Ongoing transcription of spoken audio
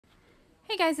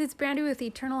Hey guys, it's Brandy with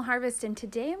Eternal Harvest, and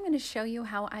today I'm going to show you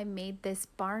how I made this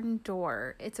barn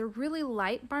door. It's a really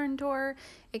light barn door.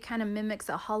 It kind of mimics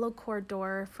a hollow core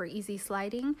door for easy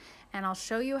sliding, and I'll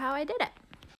show you how I did it.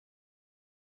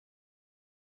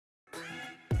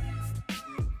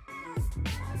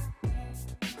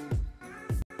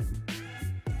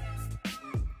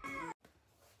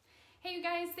 Hey you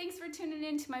guys, thanks for tuning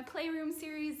in to my Playroom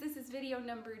series. This is video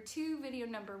number 2. Video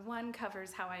number 1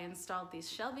 covers how I installed these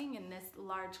shelving in this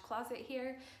large closet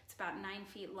here. It's about 9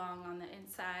 feet long on the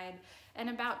inside and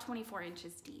about 24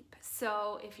 inches deep.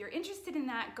 So if you're interested in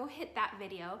that, go hit that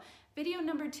video. Video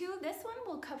number 2, this one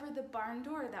will cover the barn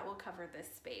door that will cover this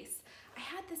space. I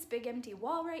had this big empty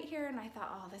wall right here and I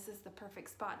thought, oh, this is the perfect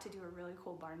spot to do a really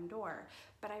cool barn door.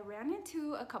 But I ran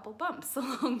into a couple bumps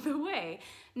along the way.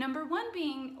 Number 1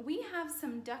 being, we have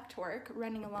some ductwork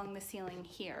running along the ceiling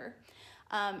here.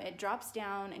 It drops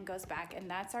down and goes back, and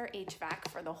that's our HVAC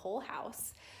for the whole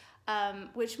house.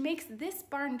 Which makes this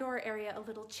barn door area a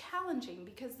little challenging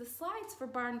because the slides for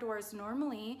barn doors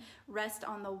normally rest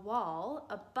on the wall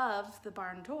above the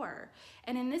barn door.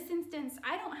 And in this instance,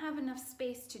 I don't have enough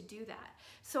space to do that.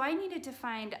 So I needed to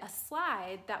find a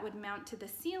slide that would mount to the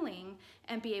ceiling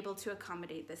and be able to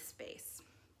accommodate this space.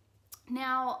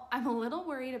 Now, I'm a little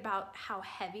worried about how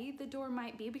heavy the door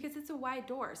might be because it's a wide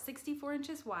door, 64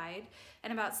 inches wide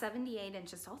and about 78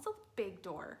 inches, also a big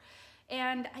door.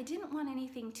 And I didn't want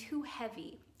anything too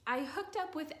heavy. I hooked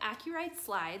up with Accurite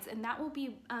slides, and that will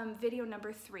be video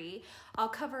number 3. I'll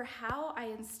cover how I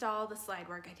install the slide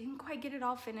work. I didn't quite get it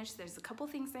all finished. There's a couple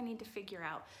things I need to figure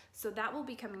out. So that will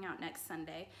be coming out next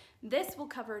Sunday. This will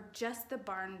cover just the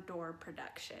barn door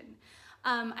production.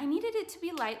 I needed it to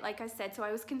be light, like I said, so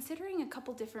I was considering a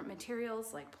couple different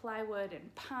materials like plywood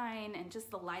and pine and just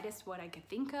the lightest wood I could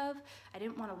think of. I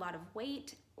didn't want a lot of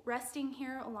weight resting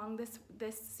here along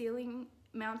this ceiling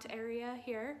mount area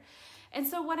here. And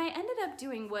so what I ended up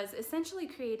doing was essentially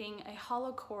creating a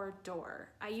hollow core door.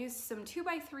 I used some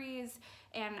 2x3s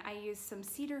and I used some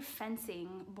cedar fencing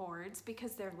boards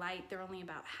because they're light. They're only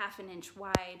about ½ an inch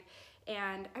wide.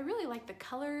 And I really like the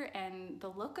color and the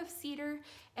look of cedar,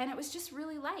 and it was just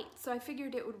really light. So I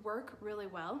figured it would work really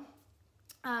well.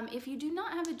 If you do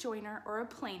not have a joiner or a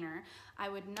planer, I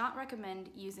would not recommend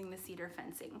using the cedar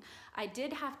fencing. I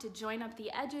did have to join up the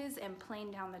edges and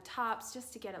plane down the tops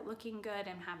just to get it looking good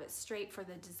and have it straight for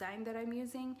the design that I'm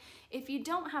using. If you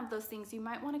don't have those things, you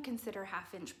might want to consider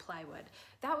 ½ inch plywood.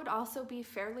 That would also be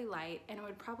fairly light, and it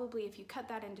would probably, if you cut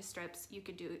that into strips, you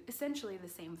could do essentially the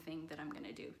same thing that I'm going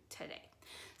to do today.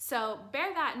 So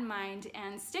bear that in mind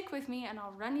and stick with me, and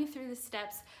I'll run you through the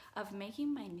steps of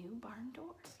making my new barn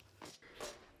door.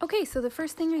 Okay, so the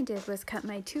first thing I did was cut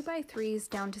my 2x3s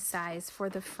down to size for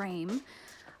the frame.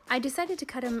 I decided to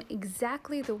cut them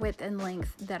exactly the width and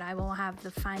length that I will have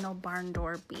the final barn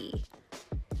door be.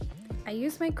 I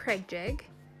used my Kreg jig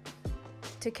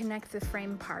to connect the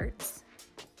frame parts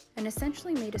and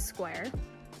essentially made a square.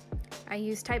 I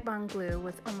used Type Bond glue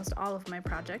with almost all of my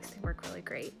projects. They work really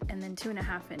great. And then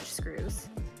 2½ inch screws.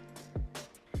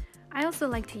 I also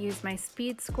like to use my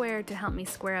speed square to help me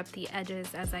square up the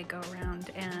edges as I go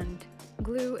around and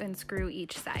glue and screw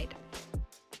each side.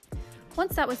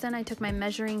 Once that was done, I took my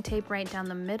measuring tape right down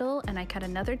the middle and I cut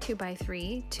another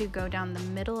 2x3 to go down the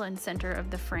middle and center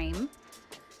of the frame.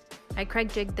 I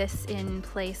Kreg jigged this in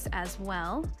place as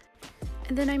well.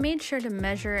 And then I made sure to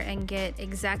measure and get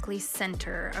exactly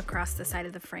center across the side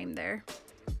of the frame there.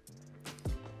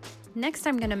 Next,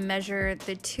 I'm going to measure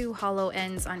the 2 hollow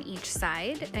ends on each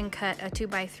side and cut a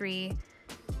 2x3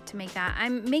 to make that.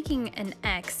 I'm making an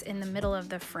X in the middle of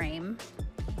the frame.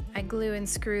 I glue and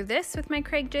screw this with my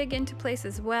Kreg jig into place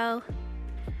as well.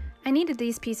 I needed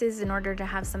these pieces in order to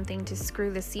have something to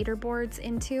screw the cedar boards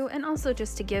into, and also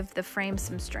just to give the frame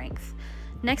some strength.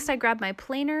 Next, I grabbed my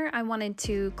planer. I wanted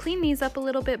to clean these up a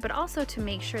little bit, but also to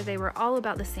make sure they were all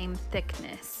about the same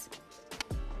thickness.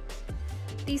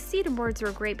 These cedar boards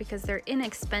were great because they're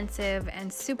inexpensive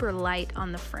and super light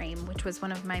on the frame, which was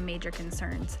one of my major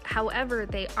concerns. However,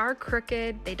 they are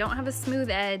crooked, they don't have a smooth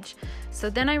edge,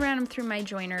 so then I ran them through my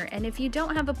joiner. And if you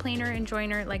don't have a planer and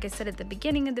joiner, like I said at the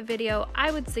beginning of the video, I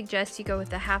would suggest you go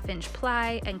with a ½ inch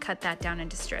ply and cut that down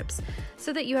into strips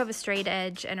so that you have a straight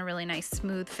edge and a really nice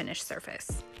smooth finished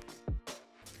surface.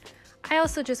 I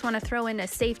also just want to throw in a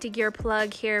safety gear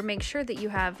plug here. Make sure that you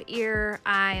have ear,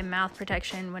 eye, and mouth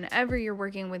protection whenever you're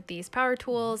working with these power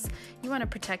tools. You want to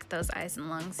protect those eyes and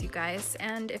lungs, you guys.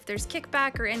 And if there's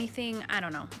kickback or anything, I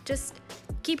don't know, just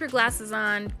keep your glasses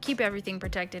on, keep everything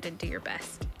protected, and do your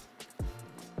best.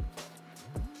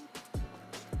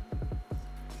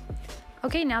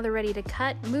 Okay, now they're ready to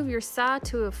cut. Move your saw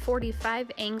to a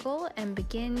 45 angle and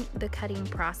begin the cutting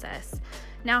process.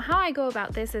 Now how I go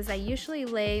about this is I usually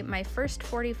lay my first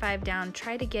 45 down,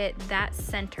 try to get that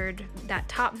centered, that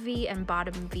top V and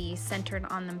bottom V centered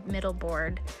on the middle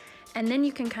board, and then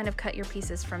you can kind of cut your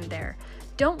pieces from there.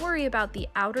 Don't worry about the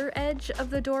outer edge of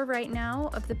the door right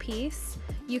now of the piece.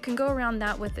 You can go around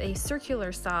that with a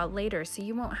circular saw later, so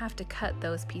you won't have to cut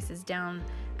those pieces down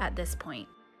at this point.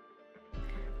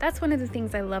 That's one of the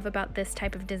things I love about this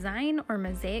type of design or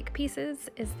mosaic pieces,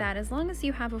 is that as long as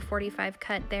you have a 45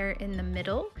 cut there in the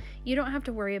middle, you don't have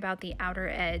to worry about the outer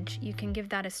edge. You can give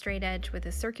that a straight edge with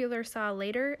a circular saw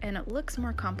later, and it looks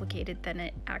more complicated than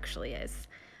it actually is.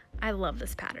 I love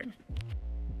this pattern.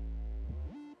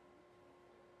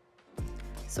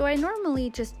 So I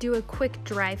normally just do a quick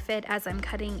dry fit as I'm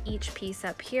cutting each piece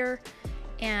up here,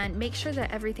 and make sure that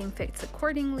everything fits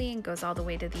accordingly and goes all the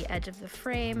way to the edge of the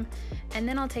frame. And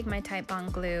then I'll take my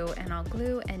Titebond glue and I'll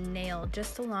glue and nail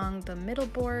just along the middle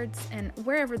boards and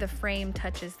wherever the frame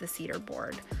touches the cedar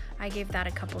board. I gave that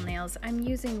a couple nails. I'm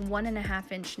using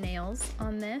 1.5 inch nails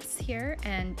on this here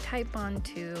and Titebond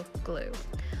to glue.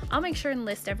 I'll make sure and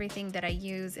list everything that I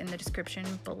use in the description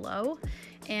below,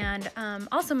 and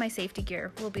also my safety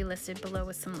gear will be listed below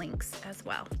with some links as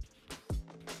well.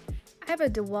 I have a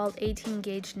DeWalt 18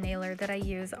 gauge nailer that I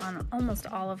use on almost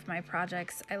all of my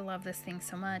projects. I love this thing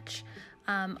so much.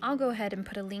 I'll go ahead and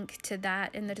put a link to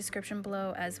that in the description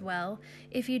below as well.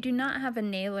 If you do not have a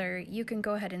nailer, you can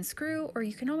go ahead and screw, or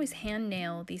you can always hand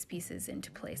nail these pieces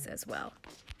into place as well.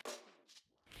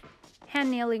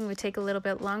 Hand nailing would take a little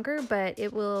bit longer, but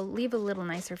it will leave a little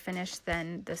nicer finish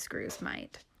than the screws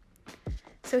might.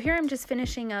 So here I'm just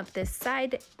finishing up this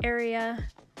side area,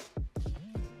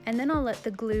 and then I'll let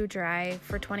the glue dry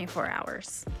for 24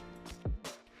 hours.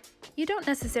 You don't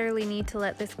necessarily need to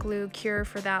let this glue cure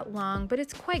for that long, but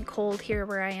it's quite cold here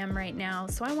where I am right now,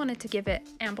 so I wanted to give it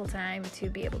ample time to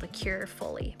be able to cure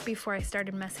fully before I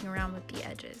started messing around with the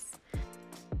edges.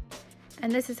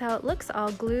 And this is how it looks,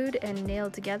 all glued and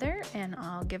nailed together, and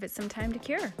I'll give it some time to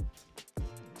cure.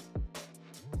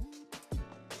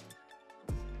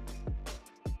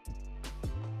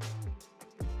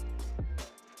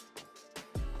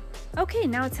 Okay,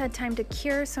 now it's had time to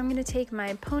cure, so I'm going to take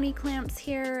my pony clamps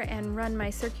here and run my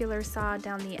circular saw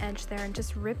down the edge there and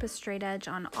just rip a straight edge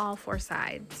on all 4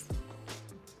 sides.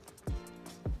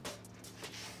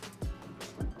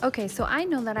 Okay, so I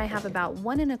know that I have about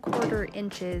 1¼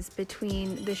 inches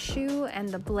between the shoe and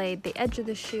the blade, the edge of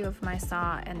the shoe of my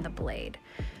saw and the blade.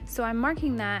 So I'm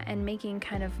marking that and making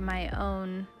kind of my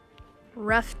own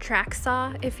rough track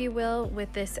saw, if you will,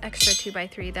 with this extra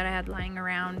 2x3 that I had lying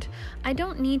around. I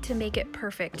don't need to make it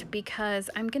perfect because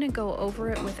I'm gonna go over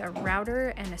it with a router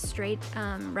and a straight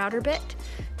router bit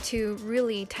to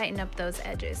really tighten up those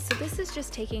edges. So this is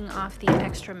just taking off the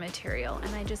extra material,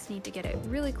 and I just need to get it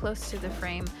really close to the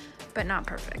frame, but not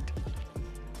perfect.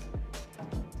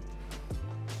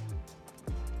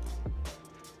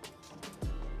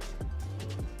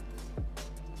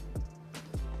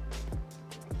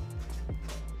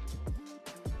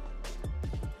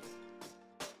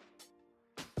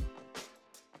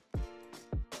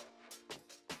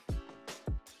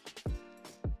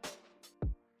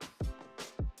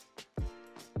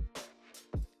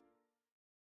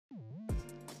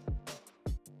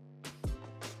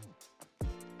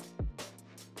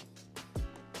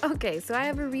 Okay, so I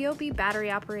have a Ryobi battery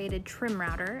operated trim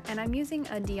router, and I'm using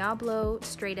a Diablo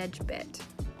straight edge bit.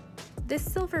 This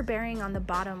silver bearing on the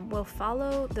bottom will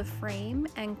follow the frame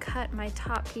and cut my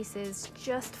top pieces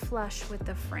just flush with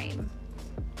the frame.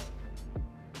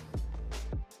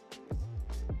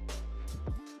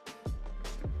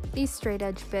 These straight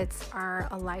edge bits are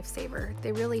a lifesaver.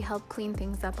 They really help clean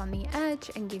things up on the edge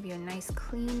and give you a nice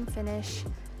clean finish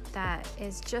that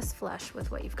is just flush with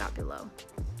what you've got below.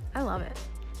 I love it.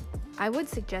 I would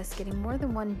suggest getting more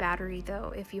than one battery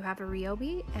though if you have a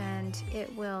Ryobi, and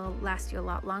it will last you a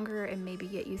lot longer and maybe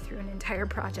get you through an entire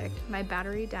project. My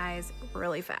battery dies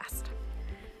really fast.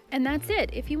 And that's it.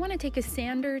 If you want to take a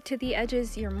sander to the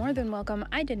edges, you're more than welcome.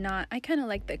 I did not. I kind of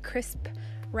like the crisp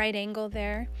right angle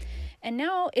there. And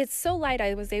now it's so light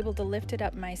I was able to lift it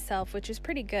up myself, which is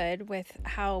pretty good with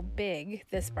how big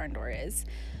this barn door is.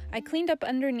 I cleaned up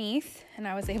underneath and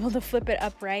I was able to flip it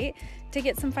upright to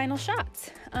get some final shots.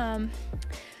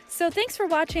 So thanks for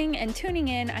watching and tuning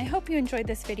in. I hope you enjoyed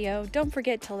this video. Don't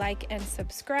forget to like and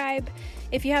subscribe.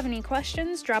 If you have any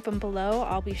questions, drop them below.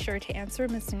 I'll be sure to answer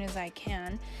them as soon as I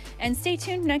can. And stay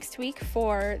tuned next week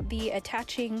for the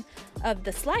attaching of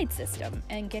the slide system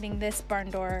and getting this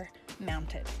barn door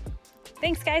mounted.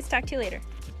 Thanks guys, talk to you later.